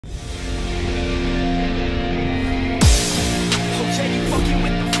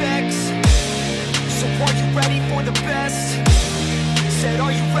ready for the best? Said,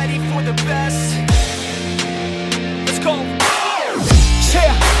 are you ready for the best? Let's go.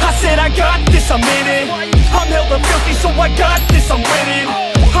 Yeah, I said I got this, I'm in it. I'm hella filthy, so I got this, I'm winning.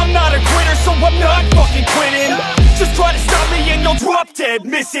 I'm not a quitter, so I'm not fucking quitting. Just try to stop me and you'll drop dead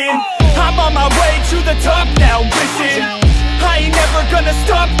missing. I'm on my way to the top now, listen. I ain't never gonna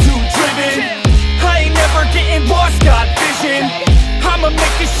stop, too driven. I ain't never getting lost, got vision. I'ma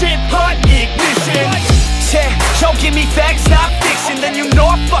make this shit hot, ignition. Yeah, y'all give me facts, not fiction. Then you know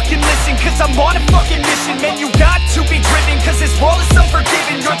I fucking listen, cause I'm on a fucking mission. Man, you got to be driven, cause this world is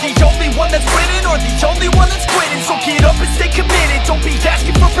unforgiving. You're the only one that's winning, or the only one that's quitting. So get up and stay committed, don't be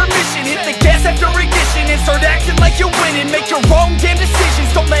asking for permission. Hit the gas after ignition and start acting like you're winning. Make your own damn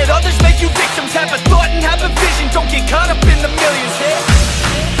decisions, don't let others make you victims. Have a thought and have a vision, don't get caught up in the millions.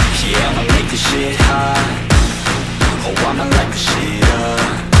 Yeah, I'ma make this shit hot. Oh, I'ma light the shit up.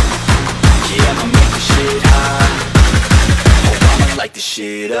 Yeah, I'ma make this shit hot. Oh, I'ma light the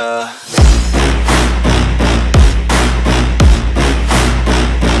shit up.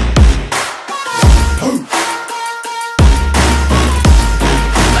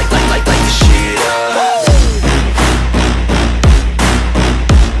 Light the shit up.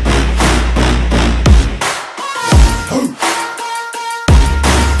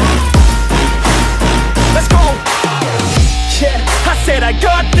 Let's go. Yeah, I said I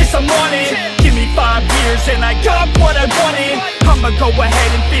got this, I'm on it. Give me 5 years and I got what I wanted. I'ma go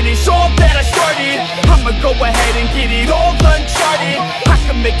ahead and finish all that I started. I'ma go ahead and get it all uncharted. I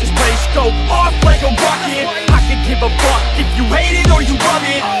can make this place go off like a rocket. I can give a fuck if you hate it or you love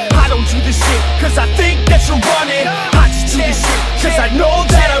it. I don't do this shit cause I think that you're on it. I just do this shit cause I know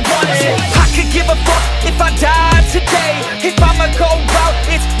that I want it. I could give a fuck if I died today. If I'ma go out,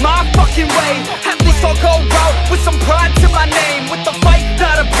 it's my fucking way. At least I'll go out with some pride to my name. With the fight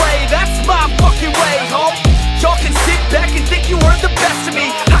that I play, that's my fucking way, home. Y'all can sit back and think you heard the best of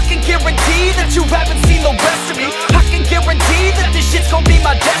me. I can guarantee that you haven't seen the rest of me. I can guarantee that this shit's gonna be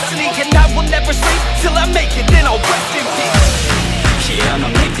my destiny. And I will never sleep till I make it, then I'll rest in peace. Yeah,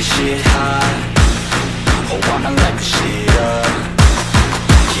 I'ma make this shit hot. Oh, I'ma light the shit up.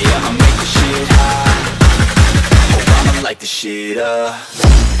 Yeah, I'ma make this shit hot. Oh, I'ma light the shit up.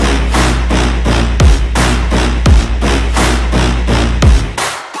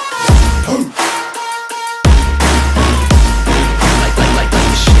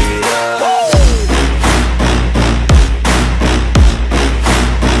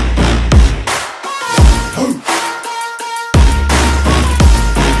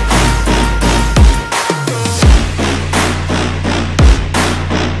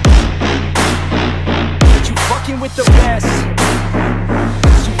 With the best,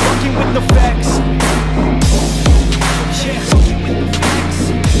 you fucking with the facts. Yeah, fucking with the facts.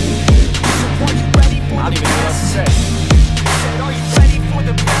 So are you ready for the best? I don't even know what to say. Said, are you ready for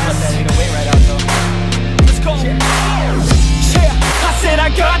the best? Let that 808 right out though. Let's go. Yeah, I said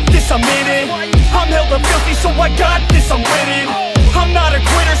I got this, I'm in it. I'm hella filthy, so I got this, I'm winning. I'm not a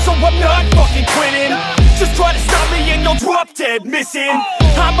quitter, so I'm not fucking quitting. Just try to stop me and you'll drop dead missing.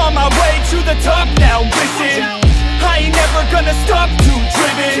 I'm on my way to the top now, listen. I ain't never gonna stop, too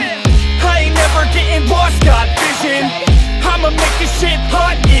driven. I ain't never getting lost, got vision. I'ma make this shit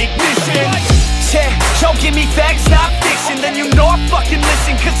hot, ignition. Yeah, y'all give me facts, not fiction. Then you know I fucking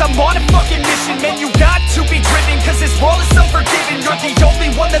listen, cause I'm on a fucking mission. Man, you got to be driven, cause this world is unforgiving. You're the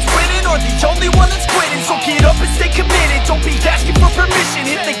only one that's winning, or the only one that's quitting. So get up and stay committed, don't be asking for permission.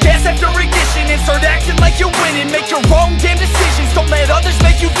 Hit the gas after ignition and start acting like you're winning. Make your own damn decisions, don't let others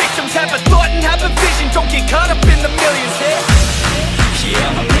make you victims. Have a thought and have a vision, don't get caught up in the millions. Yeah,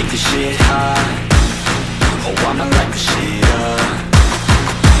 I'ma make this shit hot. Oh, I'ma light the shit up.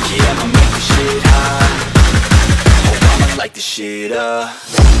 Yeah, I'ma make this shit hot. Oh, I'ma light the shit up.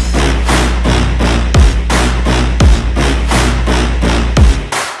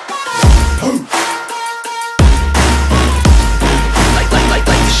 Light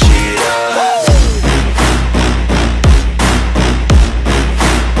the shit up.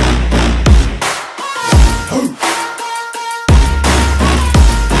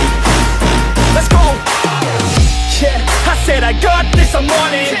 Let's go. Yeah, I said I got this, I'm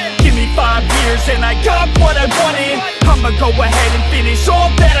on it. Give me 5 years and I got what I wanted. I'ma go ahead and finish all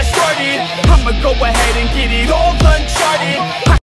that I started. I'ma go ahead and get it all uncharted.